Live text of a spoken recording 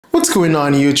What's going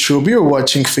on YouTube? You're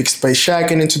watching Fixed by Shaq,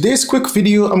 and in today's quick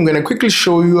video I'm gonna quickly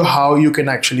show you how you can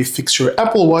actually fix your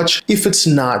Apple Watch if it's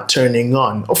not turning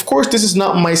on. Of course, this is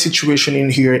not my situation in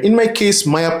here. In my case,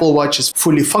 my Apple Watch is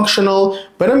fully functional,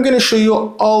 but I'm gonna show you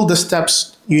all the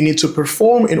steps you need to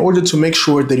perform in order to make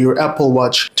sure that your Apple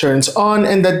Watch turns on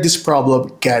and that this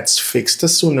problem gets fixed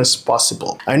as soon as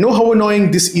possible. I know how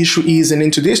annoying this issue is, and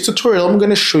in today's tutorial I'm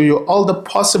going to show you all the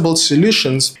possible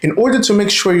solutions in order to make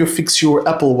sure you fix your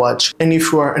Apple Watch. And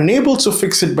if you are unable to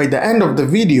fix it by the end of the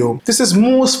video, this is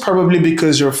most probably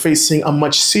because you're facing a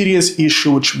much serious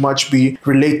issue which might be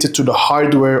related to the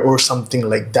hardware or something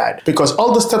like that. Because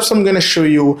all the steps I'm going to show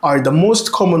you are the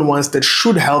most common ones that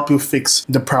should help you fix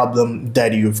the problem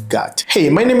that you've got. Hey,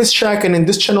 my name is Shaq, and in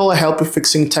this channel I help you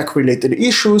fixing tech related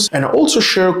issues, and I also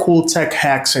share cool tech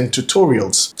hacks and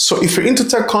tutorials. So if you're into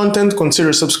tech content,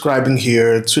 consider subscribing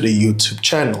here to the YouTube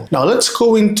channel. Now let's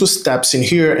go into steps in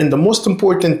here, and the most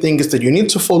important thing is that you need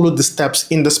to follow the steps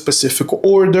in the specific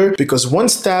order, because one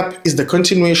step is the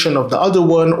continuation of the other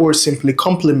one or simply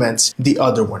complements the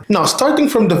other one. Now starting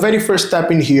from the very first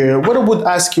step in here, what I would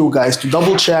ask you guys to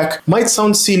double check, might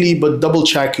sound silly, but double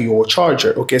check your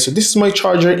charger. Okay, so this is my charger.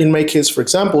 In my case, for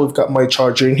example, we've got my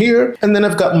charger in here, and then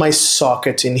I've got my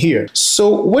socket in here. So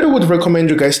what I would recommend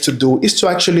you guys to do is to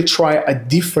actually try a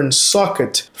different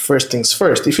socket first things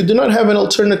first. If you do not have an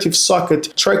alternative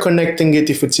socket, try connecting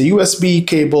it. If it's a USB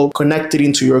cable, connect it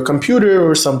into your computer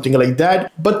or something like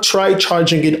that, but try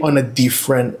charging it on a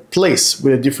different place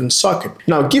with a different socket.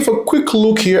 Now give a quick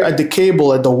look here at the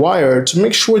cable, at the wire, to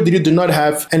make sure that you do not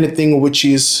have anything which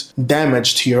is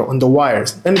damaged here on the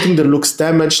wires, anything that looks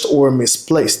damaged or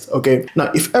misplaced. Okay,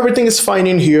 now if everything is fine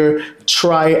in here,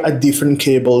 try a different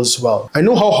cable as well. I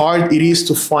know how hard it is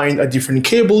to find a different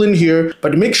cable in here,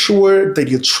 but make sure that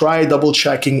you try double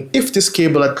checking if this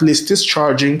cable at least is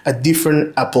charging a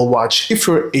different Apple Watch, if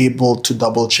you're able to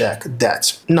double check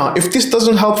that. Now if this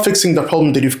doesn't help fixing the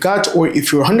problem that you've got, or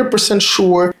if you're 100%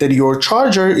 sure that your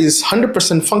charger is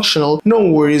 100% functional, no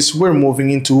worries, we're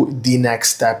moving into the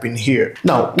next step in here.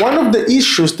 Now one of the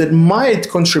issues that might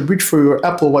contribute for your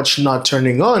Apple Watch not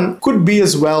turning on could be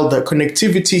as well the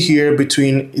connectivity here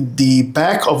between the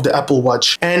back of the Apple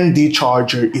Watch and the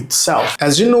charger itself.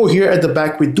 As you know, here at the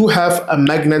back we do have a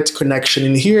magnet connection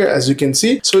in here, as you can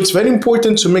see. So it's very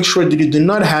important to make sure that you do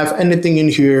not have anything in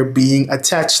here being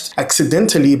attached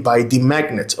accidentally by the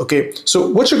magnet. Okay, so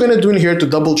what you're going to do in here to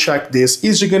double check this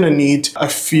is you're going to need a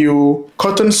few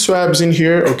cotton swabs in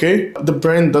here. Okay, the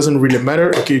brand doesn't really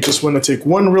matter. Okay, you just want to take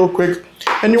one real quick,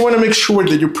 and you want to make sure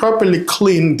that you properly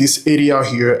clean this area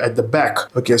here at the back.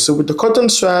 Okay, so with the cotton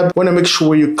swab, you want to make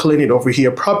sure you clean it over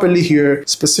here properly here,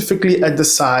 specifically at the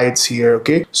sides here.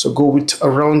 Okay, so go with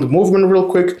around the movement real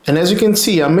quick, and as you can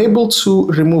see, I'm able to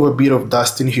remove a bit of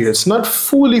dust in here. It's not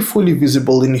fully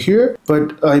visible in here,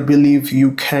 but I believe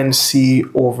you can see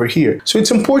over here. So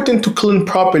it's important to clean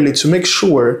properly to make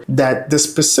sure that the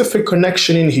specific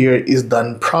connection in here is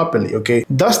done properly. Okay,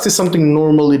 dust is something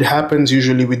normal, it happens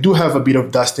usually. We do have a bit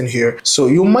of dust in here, so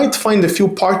you might find a few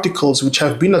particles which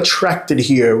have been attracted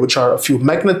here, which are a few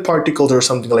magnet particles or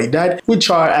something like that, which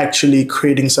are actually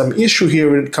creating some issue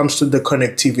here when it comes to the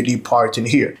connectivity part in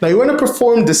here. Now you want to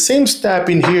perform the same step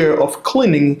in here of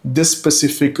cleaning this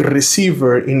specific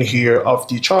receiver in here of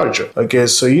the charger. Okay,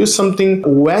 so use something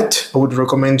wet. I would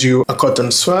recommend you a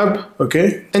cotton swab.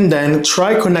 Okay, and then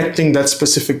try connecting that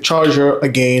specific charger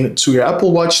again to your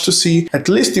Apple Watch to see at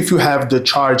least if you have the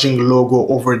charging logo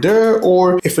over there,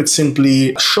 or if it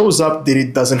simply shows up that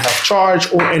it doesn't have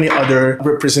charge or any other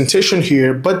representation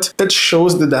here, but that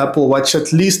shows that the Apple Watch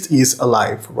at least is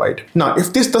alive, right? Now,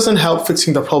 if this doesn't help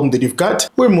fixing the problem that you've got,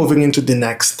 we're moving into the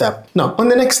next step. Now, on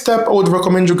the next step, I would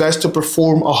recommend you guys to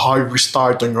perform a hard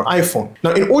restart on your iPhone.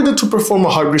 Now, in order to perform a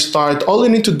hard restart, all you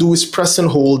need to do is press and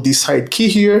hold the side key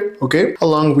here, okay,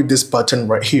 along with this button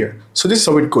right here. So this is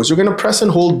how it goes. You're going to press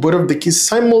and hold both of the keys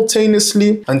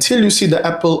simultaneously until you see the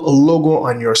Apple logo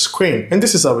on your screen. And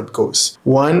this is how it goes.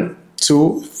 1,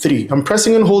 2, 3. I'm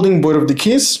pressing and holding both of the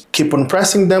keys. Keep on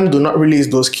pressing them. Do not release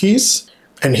those keys.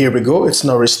 And here we go. It's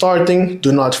now restarting.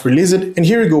 Do not release it. And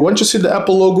here we go. Once you see the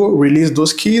Apple logo, release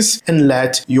those keys and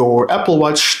let your Apple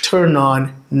Watch turn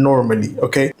on normally.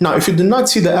 Okay, now if you do not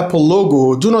see the Apple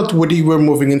logo, do not worry, we're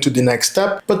moving into the next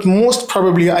step, but most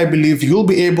probably I believe you'll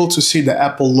be able to see the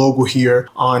Apple logo here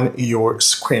on your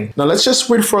screen. Now let's just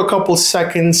wait for a couple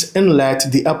seconds and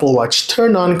let the Apple Watch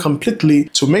turn on completely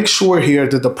to make sure here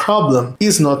that the problem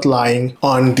is not lying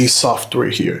on the software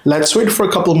here. Let's wait for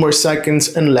a couple more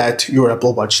seconds and let your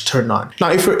Apple Watch turn on.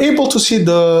 Now if you're able to see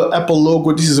the Apple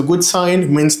logo, this is a good sign. It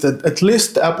means that at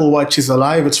least the Apple Watch is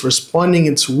alive, it's responding,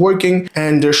 it's working,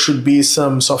 and then there should be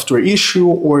some software issue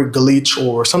or glitch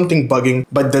or something bugging,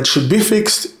 but that should be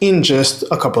fixed in just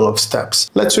a couple of steps.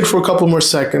 Let's wait for a couple more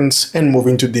seconds and move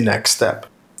into the next step.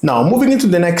 Now, moving into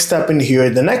the next step in here,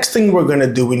 the next thing we're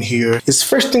gonna do in here is,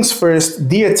 first things first,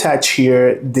 deattach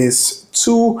here this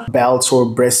 2 belts or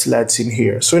bracelets in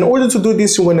here. So in order to do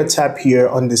this, you want to tap here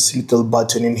on this little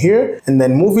button in here and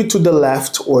then move it to the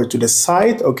left or to the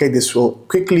side. Okay, this will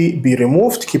quickly be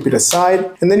removed, keep it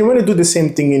aside, and then you want to do the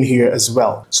same thing in here as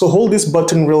well. So hold this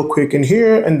button real quick in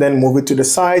here and then move it to the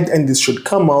side, and this should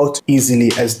come out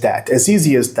easily as that, as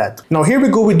easy as that. Now here we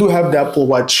go, we do have the Apple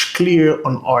Watch clear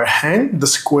on our hand, the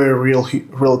square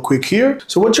real quick here.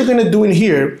 So what you're going to do in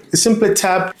here is simply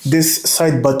tap this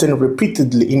side button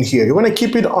repeatedly in here. You want to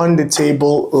keep it on the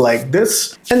table like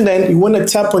this, and then you want to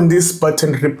tap on this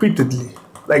button repeatedly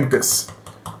like this.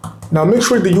 Now make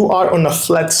sure that you are on a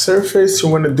flat surface. You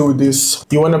want to do this,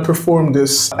 you want to perform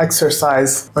this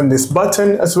exercise on this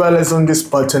button as well as on this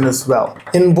button as well,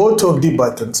 in both of the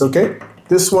buttons, okay?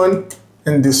 This one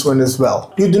and this one as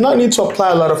well. You do not need to apply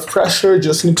a lot of pressure,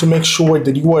 just need to make sure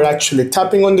that you are actually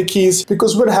tapping on the keys,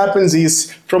 because what happens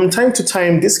is from time to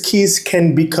time these keys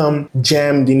can become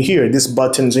jammed in here, these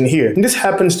buttons in here. And this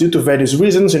happens due to various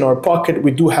reasons. In our pocket we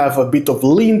do have a bit of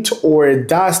lint or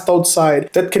dust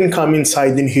outside that can come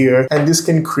inside in here, and this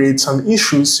can create some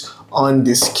issues on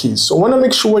these keys. So I want to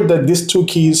make sure that these 2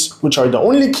 keys, which are the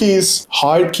only keys,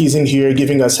 hard keys in here,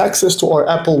 giving us access to our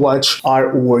Apple Watch,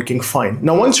 are working fine.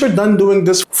 Now once you're done doing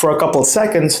this for a couple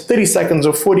seconds, 30 seconds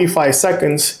or 45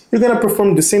 seconds, you're going to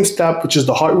perform the same step, which is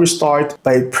the hard restart,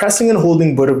 by pressing and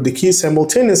holding both of the keys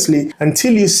simultaneously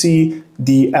until you see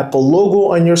the Apple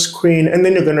logo on your screen, and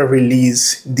then you're going to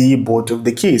release the both of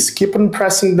the keys. Keep on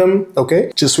pressing them,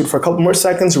 okay? Just wait for a couple more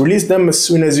seconds, release them as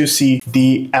soon as you see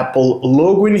the Apple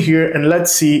logo in here, and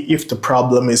let's see if the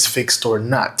problem is fixed or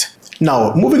not.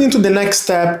 Now, moving into the next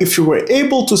step, if you were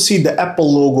able to see the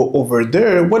Apple logo over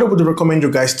there, what I would recommend you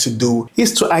guys to do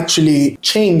is to actually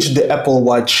change the Apple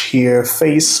Watch here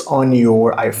face on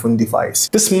your iPhone device.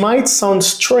 This might sound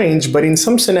strange, but in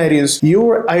some scenarios,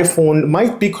 your iPhone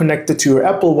might be connected to your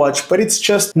Apple Watch, but it's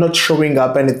just not showing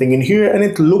up anything in here, and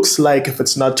it looks like if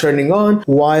it's not turning on,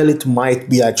 while it might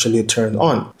be actually turned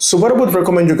on. So what I would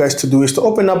recommend you guys to do is to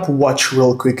open up Watch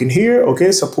real quick in here,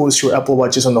 okay? Suppose your Apple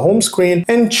Watch is on the home screen,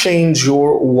 and change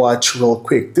your watch real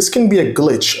quick. This can be a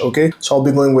glitch, okay? So I'll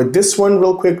be going with this one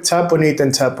real quick, tap on it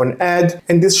and tap on add,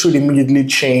 and this should immediately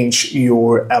change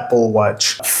your Apple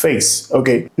Watch face,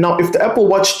 okay? Now, if the Apple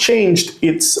Watch changed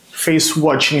its face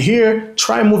watch in here,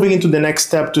 try moving into the next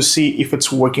step to see if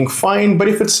it's working fine, but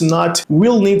if it's not,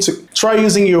 we'll need to try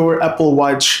using your Apple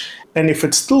Watch. And if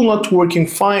it's still not working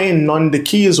fine, none the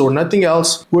keys or nothing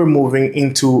else, we're moving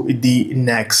into the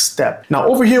next step. Now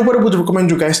over here, what I would recommend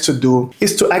you guys to do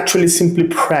is to actually simply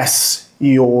press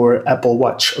your Apple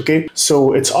Watch, okay?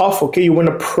 So it's off, okay? You want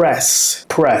to press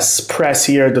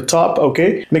here at the top,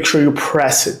 okay? Make sure you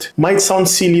press it. Might sound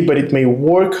silly, but it may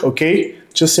work, okay?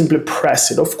 Just simply press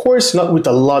it. Of course, not with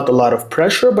a lot of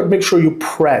pressure, but make sure you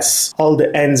press all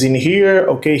the ends in here,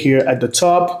 okay, here at the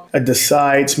top, at the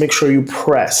sides, make sure you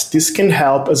press. This can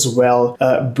help as well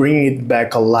bring it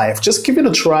back alive. Just give it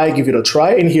a try,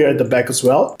 and here at the back as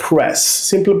well, press.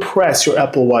 Simply press your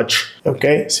Apple Watch,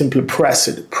 okay? Simply press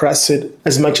it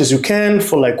as much as you can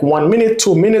for like 1 minute,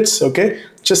 2 minutes, okay?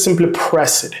 Just simply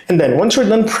press it. And then once you're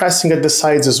done pressing at the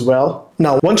sides as well,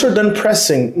 now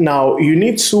you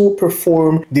need to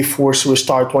perform the force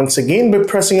restart once again by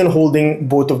pressing and holding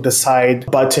both of the side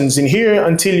buttons in here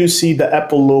until you see the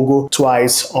Apple logo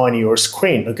twice on your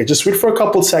screen. Okay, just wait for a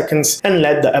couple seconds and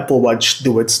let the Apple Watch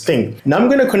do its thing. Now I'm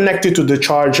gonna connect it to the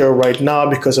charger right now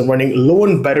because I'm running low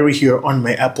on battery here on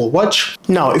my Apple Watch.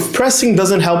 Now, if pressing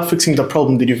doesn't help fixing the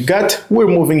problem that you've got, we're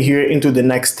moving here into the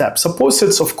next step. Suppose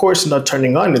it's of course not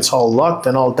turning on, it's all locked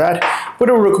and all that. What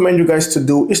I recommend you guys to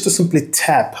do is to simply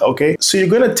tap, okay? So you're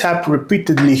gonna tap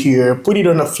repeatedly here, put it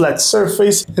on a flat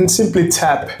surface and simply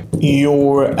tap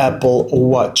your Apple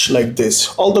Watch like this,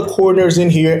 all the corners in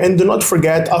here. And do not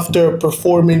forget, after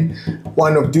performing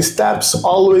one of these taps,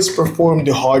 always perform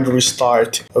the hard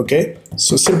restart, okay?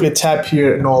 So simply tap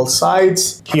here on all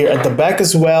sides, here at the back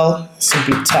as well,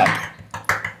 simply tap,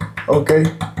 okay?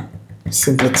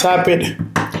 Simply tap it.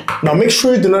 Now make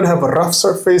sure you do not have a rough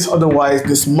surface, otherwise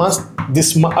this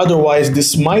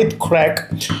might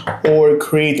crack or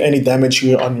create any damage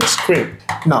here on your screen.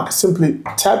 Now simply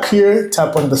tap here,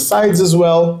 tap on the sides as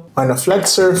well, on a flat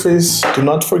surface, do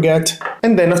not forget.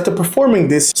 And then after performing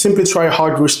this, simply try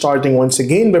hard restarting once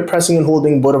again by pressing and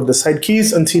holding both of the side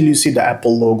keys until you see the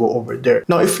Apple logo over there.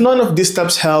 Now, if none of these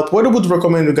steps help, what I would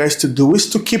recommend you guys to do is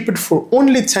to keep it for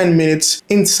only 10 minutes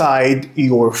inside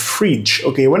your fridge.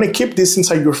 Okay, when I keep this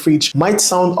inside your fridge might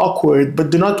sound awkward,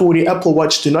 but do not worry, Apple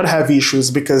Watch do not have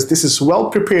issues because this is well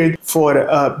prepared for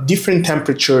different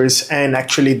temperatures and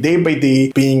actually day by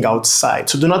day being outside.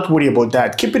 So do not worry about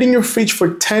that. Keep it in your fridge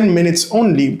for 10 minutes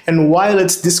only, and while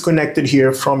it's disconnected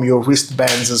here from your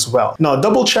wristbands as well. Now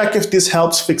double check if this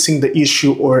helps fixing the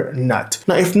issue or not.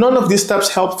 Now if none of these steps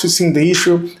help fixing the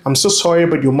issue, I'm so sorry,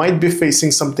 but you might be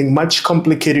facing something much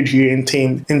complicated here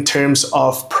in terms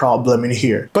of problem in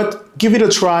here. But give it a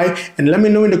try and let me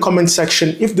know in the comment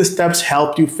section if the steps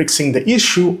helped you fixing the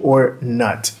issue or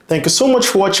not. Thank you so much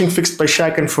for watching Fixed by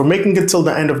Shaq and for making it till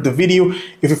the end of the video.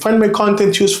 If you find my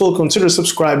content useful, consider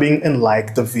subscribing and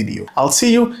like the video. I'll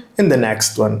see you in the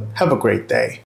next one. Have a great day.